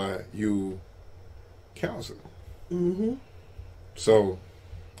 or you counsel it. So,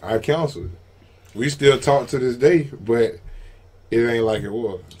 I counseled it. We still talk to this day, but it ain't like it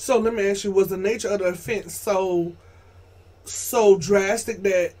was. So, let me ask you, was the nature of the offense so drastic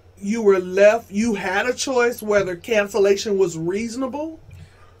that you were left, you had a choice whether cancellation was reasonable?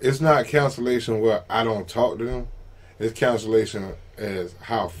 It's not cancellation where I don't talk to them. It's cancellation as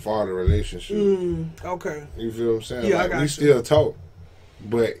how far the relationship. Okay. You feel what I'm saying? Yeah, like, I got we still talk,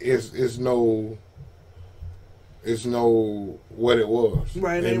 but it's no what it was.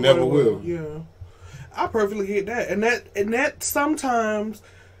 Right. It never will. Yeah. I perfectly get that. And that sometimes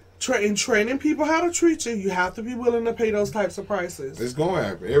in training people how to treat you, you have to be willing to pay those types of prices. It's going to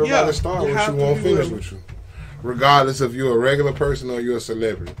happen. Everybody start with you, won't finish with you. Regardless if you're a regular person or you're a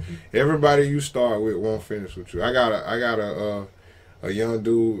celebrity. Everybody you start with won't finish with you. I got a young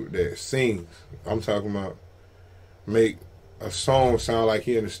dude that sings. I'm talking about make a song sound like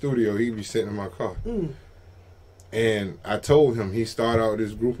he in the studio. He be sitting in my car. And I told him he started out with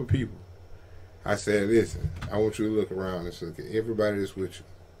this group of people. I said, listen, I want you to look around and look at everybody that's with you.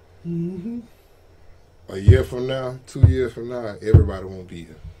 A year from now, 2 years from now, everybody won't be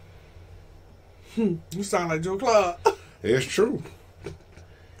here. You sound like Joe Clark. It's true.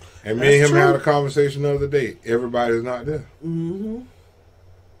 And me and him had a conversation the other day. Everybody's not there.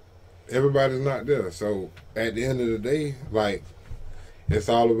 Everybody's not there. So at the end of the day, like, it's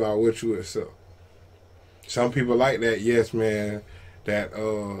all about what you accept. Some people like that yes man, that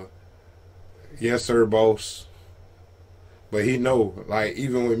yes sir boss. But he know, like,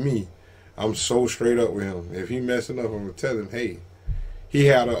 even with me, I'm so straight up with him. If he messing up, I'm gonna tell him, hey, he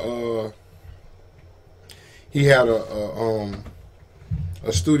had a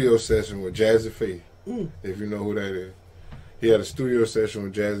studio session with Jazzy Faye. If you know who that is. He had a studio session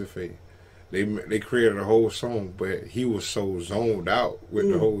with Jazzy Faye. They created a whole song, but he was so zoned out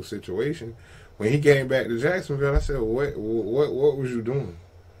with the whole situation. When he came back to Jacksonville, I said, what was you doing?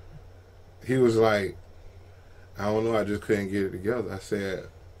 He was like, I don't know, I just couldn't get it together. I said,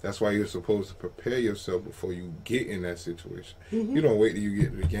 that's why you're supposed to prepare yourself before you get in that situation. You don't wait till you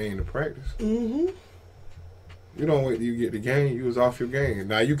get to the game to practice. You don't wait till you get the game. You was off your game.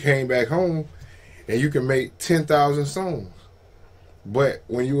 Now you came back home and you can make 10,000 songs. But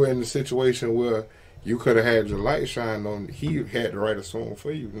when you were in the situation where you could have had your light shine on, he had to write a song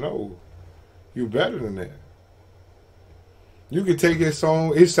for you. No, you better than that. You can take his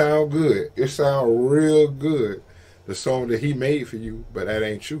song, it sound good. It sound real good. The song that he made for you, but that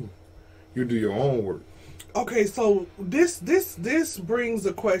ain't you. You do your own work. Okay, so this brings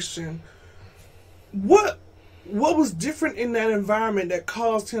a question. What what was different in that environment that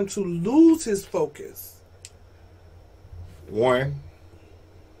caused him to lose his focus? One,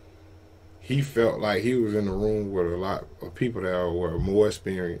 he felt like he was in a room with a lot of people that were more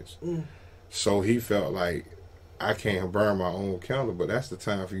experienced. So he felt like, I can't burn my own candle, but that's the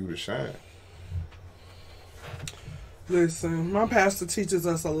time for you to shine. Listen, my pastor teaches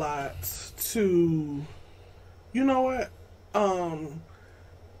us a lot to, you know what?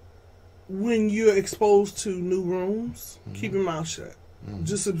 When you're exposed to new rooms, keep your mouth shut.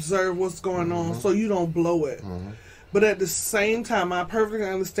 Just observe what's going on so you don't blow it. But at the same time, I perfectly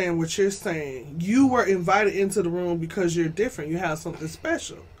understand what you're saying. You were invited into the room because you're different. You have something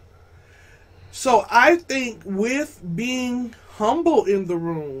special. So I think with being humble in the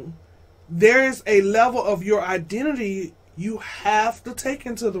room, there's a level of your identity you have to take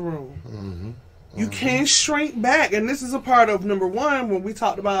into the room. You can't shrink back. And this is a part of number one when we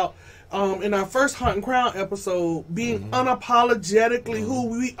talked about in our first Hunt and Crown episode, being unapologetically who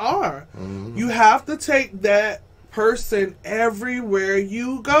we are. You have to take that person everywhere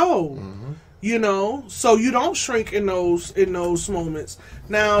you go. You know, so you don't shrink in those moments.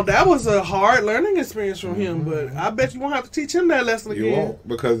 Now that was a hard learning experience from him, but I bet you won't have to teach him that lesson again. You won't,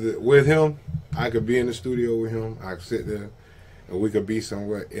 because with him, I could be in the studio with him. I could sit there, and we could be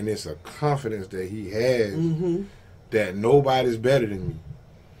somewhere, and it's a confidence that he has that nobody's better than me.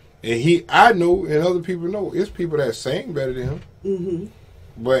 And I know, and other people know, it's people that sing better than him.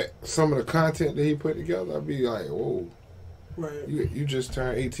 But some of the content that he put together, I'd be like, whoa. Right. You just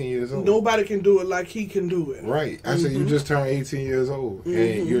turned 18 years old. Nobody can do it like he can do it. Right. I said, you just turned 18 years old.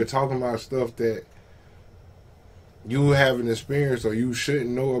 And you're talking about stuff that you haven't experienced or you shouldn't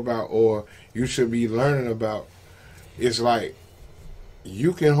know about or you should be learning about. It's like,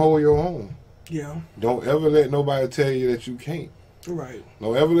 you can hold your own. Yeah. Don't ever let nobody tell you that you can't. Right.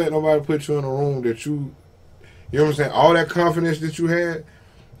 Don't ever let nobody put you in a room that you know what I'm saying? All that confidence that you didn't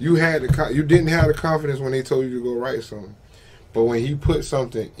have the confidence when they told you to go write something. But when he put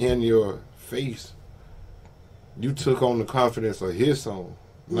something in your face, you took on the confidence of his song,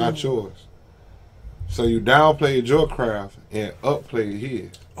 not yours. So you downplayed your craft and upplayed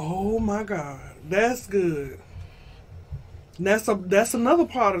his. Oh my God, that's good. That's another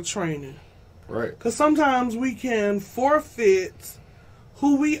part of training, right? Because sometimes we can forfeit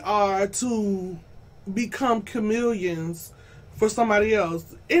who we are to become chameleons for somebody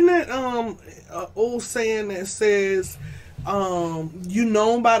else. Isn't that an old saying that says, you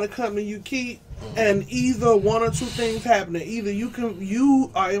known by the company you keep, and either one or two things happening. Either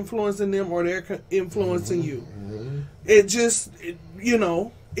you are influencing them or they're influencing you. It just, you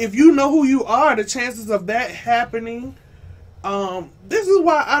know, if you know who you are, the chances of that happening, this is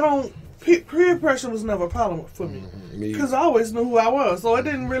why peer pressure was never a problem for me. Because I always knew who I was. So it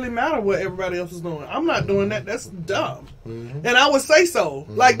didn't really matter what everybody else was doing. I'm not doing that. That's dumb. And I would say so.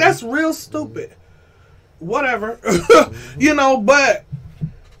 Like, that's real stupid. Whatever. You know, but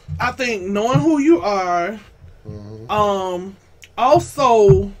I think knowing who you are,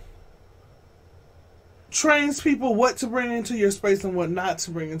 also trains people what to bring into your space and what not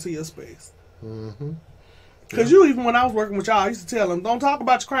to bring into your space. Because even when I was working with y'all, I used to tell them, don't talk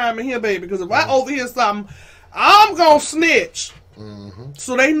about your crime in here, baby, because if I overhear something, I'm going to snitch.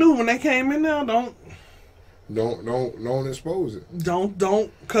 So they knew when they came in there, don't expose it. Don't,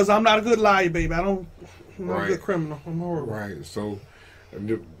 because I'm not a good liar, baby. I'm not a good criminal. I'm horrible. Right. So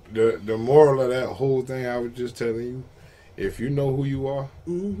the moral of that whole thing, I was just telling you, if you know who you are,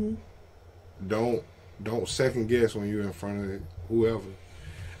 don't second guess when you're in front of whoever.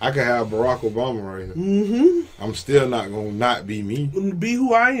 I could have Barack Obama right here. I'm still not gonna not be me. Be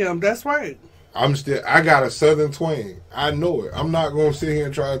who I am. That's right. I got a southern twang. I know it. I'm not gonna sit here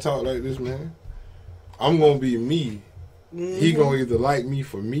and try to talk like this man. I'm gonna be me. He gonna either like me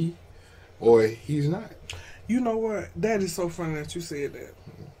for me or he's not. You know what? That is so funny that you said that.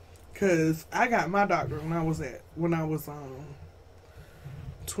 Cause I got my doctorate when I was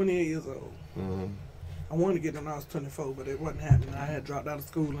 28 years old. I wanted to get it when I was 24, but it wasn't happening. I had dropped out of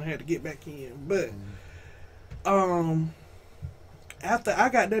school and I had to get back in. But after I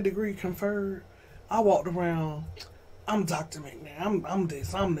got that degree conferred, I walked around, I'm Dr. McNair, I'm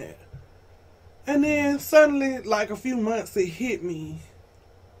this, I'm that. And then suddenly, like a few months, it hit me.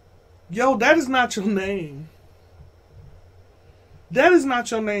 Yo, that is not your name. That is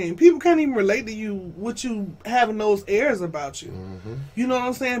not your name. People can't even relate to you with you having those airs about you. You know what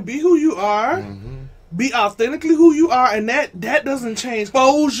I'm saying? Be who you are. Be authentically who you are, and that doesn't change.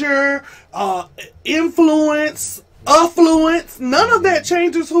 Exposure, influence, affluence, none of that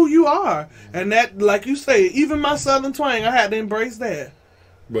changes who you are. And that, like you say, even my southern twang, I had to embrace that.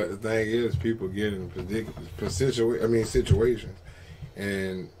 But the thing is, people get in situations,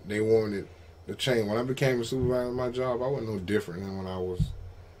 and they wanted to change. When I became a supervisor in my job, I wasn't no different than when I was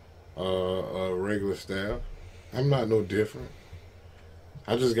a regular staff. I'm not no different.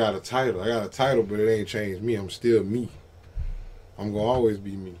 I just got a title. I got a title, but it ain't changed me. I'm still me. I'm gonna always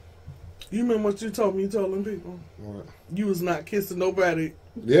be me. You remember what you told me? You told them people. What? You was not kissing nobody.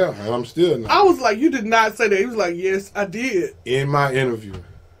 Yeah, and I'm still not. I was like, you did not say that. He was like, yes, I did. In my interview.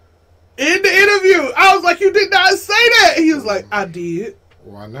 In the interview, I was like, you did not say that. He was like, I did.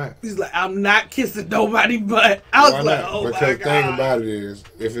 Why not? He's like, I'm not kissing nobody, but I was like, oh because my God. the thing about it is,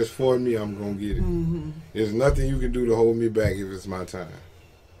 if it's for me, I'm gonna get it. Mm-hmm. There's nothing you can do to hold me back if it's my time.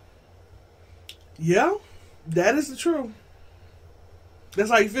 Yeah, that is the truth. That's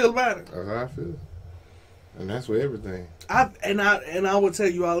how you feel about it. That's how I feel, and that's with everything. I would tell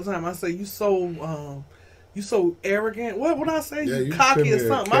you all the time. I say you so arrogant. What would I say? Yeah, you cocky or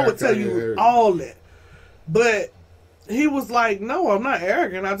something. I would tell you all that. But he was like, "No, I'm not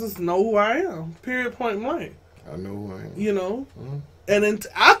arrogant. I just know who I am. Period. Point blank. I know who I am. You know." Mm-hmm. And then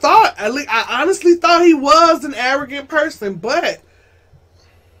I honestly thought he was an arrogant person, but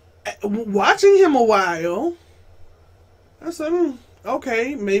watching him a while, I said,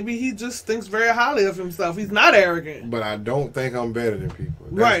 okay, maybe he just thinks very highly of himself. He's not arrogant. But I don't think I'm better than people.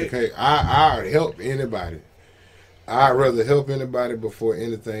 That's right. The case. I'd help anybody. I'd rather help anybody before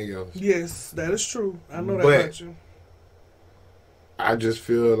anything else. Yes, that is true. I know that about you. I just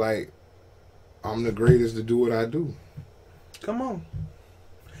feel like I'm the greatest to do what I do. Come on.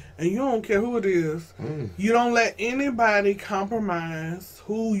 And you don't care who it is. You don't let anybody compromise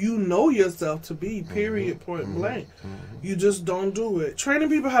who you know yourself to be, period, point blank. You just don't do it. Training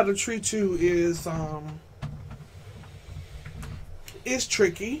people how to treat you is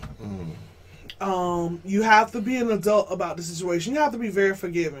tricky. You have to be an adult about the situation. You have to be very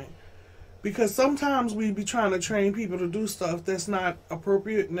forgiving. Because sometimes we be trying to train people to do stuff that's not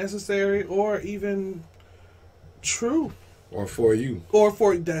appropriate, necessary, or even true. Or for you.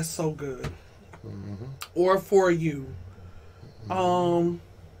 That's so good. Or for you. I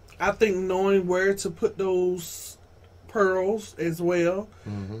think knowing where to put those pearls as well.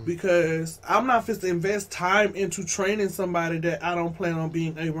 Because I'm not fit to invest time into training somebody that I don't plan on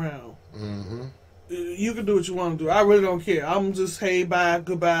being around. You can do what you want to do. I really don't care. I'm just, hey, bye,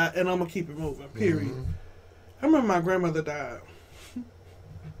 goodbye, and I'm going to keep it moving, period. I remember my grandmother died.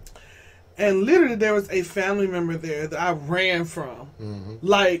 And literally, there was a family member there that I ran from.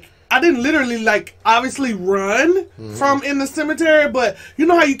 Like, I didn't literally, obviously run from in the cemetery, but you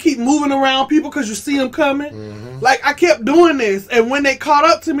know how you keep moving around people because you see them coming? Like, I kept doing this, and when they caught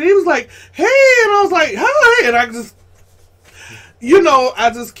up to me, he was like, hey, and I was like, hi, and I just,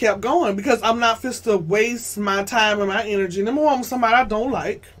 I just kept going because I'm not fit to waste my time and my energy. Number one, with somebody I don't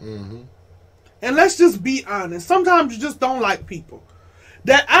like. And let's just be honest. Sometimes you just don't like people.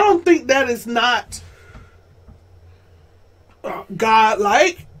 That I don't think that is not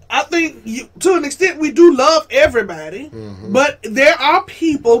God-like. I think to an extent we do love everybody, but there are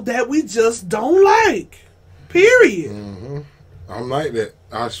people that we just don't like. Period. I'm like that.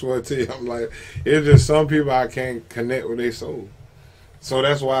 I swear to you, I'm like, it's just some people I can't connect with their soul. So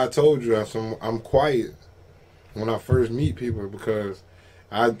that's why I told you I'm quiet when I first meet people, because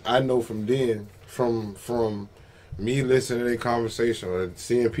I know from then, from me listening to their conversation or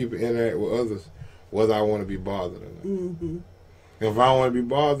seeing people interact with others, whether I want to be bothered or not. If I don't want to be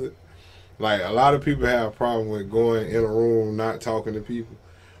bothered, like a lot of people have a problem with going in a room, not talking to people,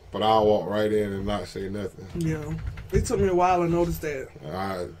 but I'll walk right in and not say nothing. Yeah. It took me a while to notice that.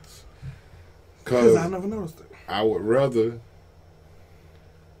 Because I never noticed it. I would rather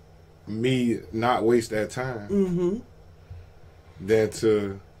me not waste that time than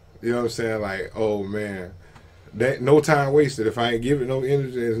to, you know what I'm saying, like, oh man, that no time wasted. If I ain't give it no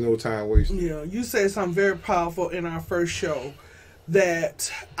energy, there's no time wasted. Yeah, you said something very powerful in our first show,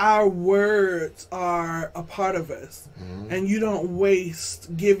 that our words are a part of us, and you don't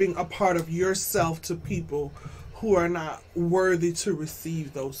waste giving a part of yourself to people who are not worthy to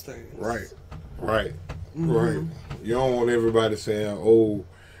receive those things. Right. You don't want everybody saying, oh,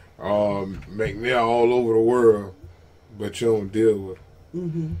 McNair all over the world, but you don't deal with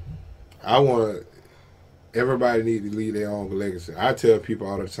them. I want everybody need to leave their own legacy. I tell people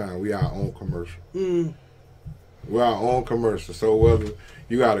all the time, we our own commercial. We're our own commercial. So whether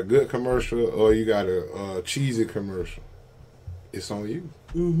you got a good commercial or you got a cheesy commercial, it's on you.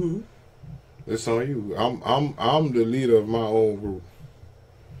 It's on you. I'm the leader of my own group.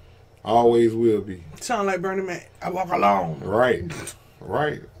 I always will be. Sound like Bernie Mac. I walk alone.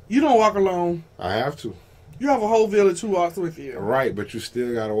 Right. You don't walk alone. I have to. You have a whole village who walks with you. Right, but you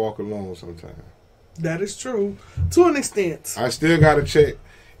still got to walk alone sometimes. That is true. To an extent. I still got to check.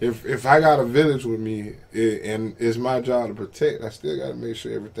 If I got a village with me and it's my job to protect, I still got to make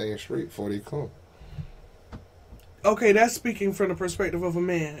sure everything is straight before they come. Okay, that's speaking from the perspective of a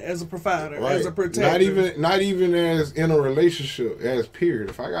man, as a provider, right. as a protector. Not even as in a relationship, as period.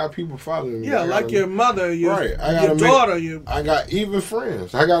 If I got people following me, yeah, like your mother, your daughter, I got even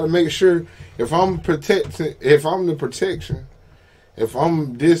friends. I got to make sure if I'm protecting, if I'm the protection, if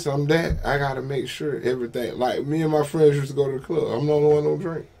I'm this, I'm that. I got to make sure everything. Like me and my friends used to go to the club. I'm the only one who don't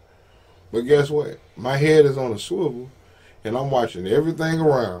drink, but guess what? My head is on a swivel, and I'm watching everything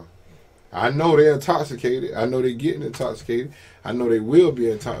around. I know they're intoxicated. I know they're getting intoxicated. I know they will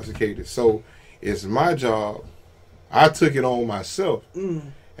be intoxicated. So it's my job. I took it on myself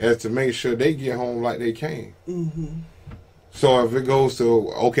as to make sure they get home like they came. Mm-hmm. So if it goes to,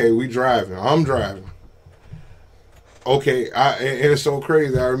 okay, we driving. I'm driving. Okay, and it's so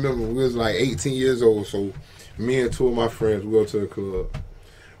crazy. I remember we was like 18 years old. So me and two of my friends, we go to the club.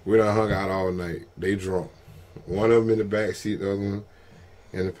 We done hung out all night. They drunk. One of them in the back seat, the other one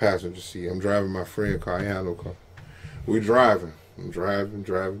in the passenger seat. I'm driving my friend's car. I ain't have no car. We driving. I'm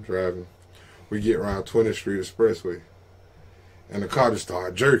driving. We get around 20th Street Expressway. And the car just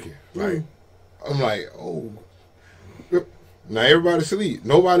started jerking. Like, I'm like, oh. Now everybody sleep.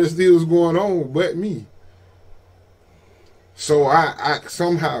 Nobody see what's going on but me. So I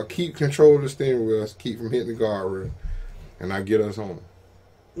somehow keep control of the steering wheel, keep from hitting the guardrail, and I get us home.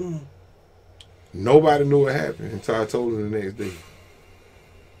 Nobody knew what happened until I told them the next day.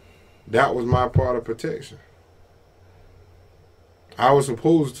 That was my part of protection. I was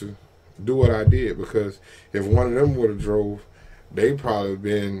supposed to do what I did because if one of them would have drove, they probably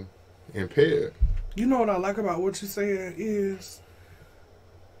been impaired. You know what I like about what you're saying is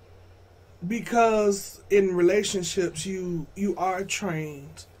because in relationships you are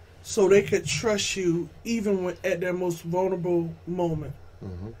trained so they could trust you even when, at their most vulnerable moment.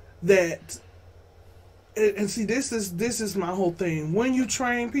 That. And see, this is my whole thing. When you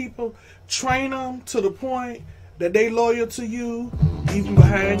train people, train them to the point that they loyal to you, even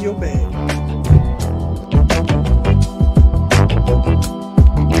behind your back.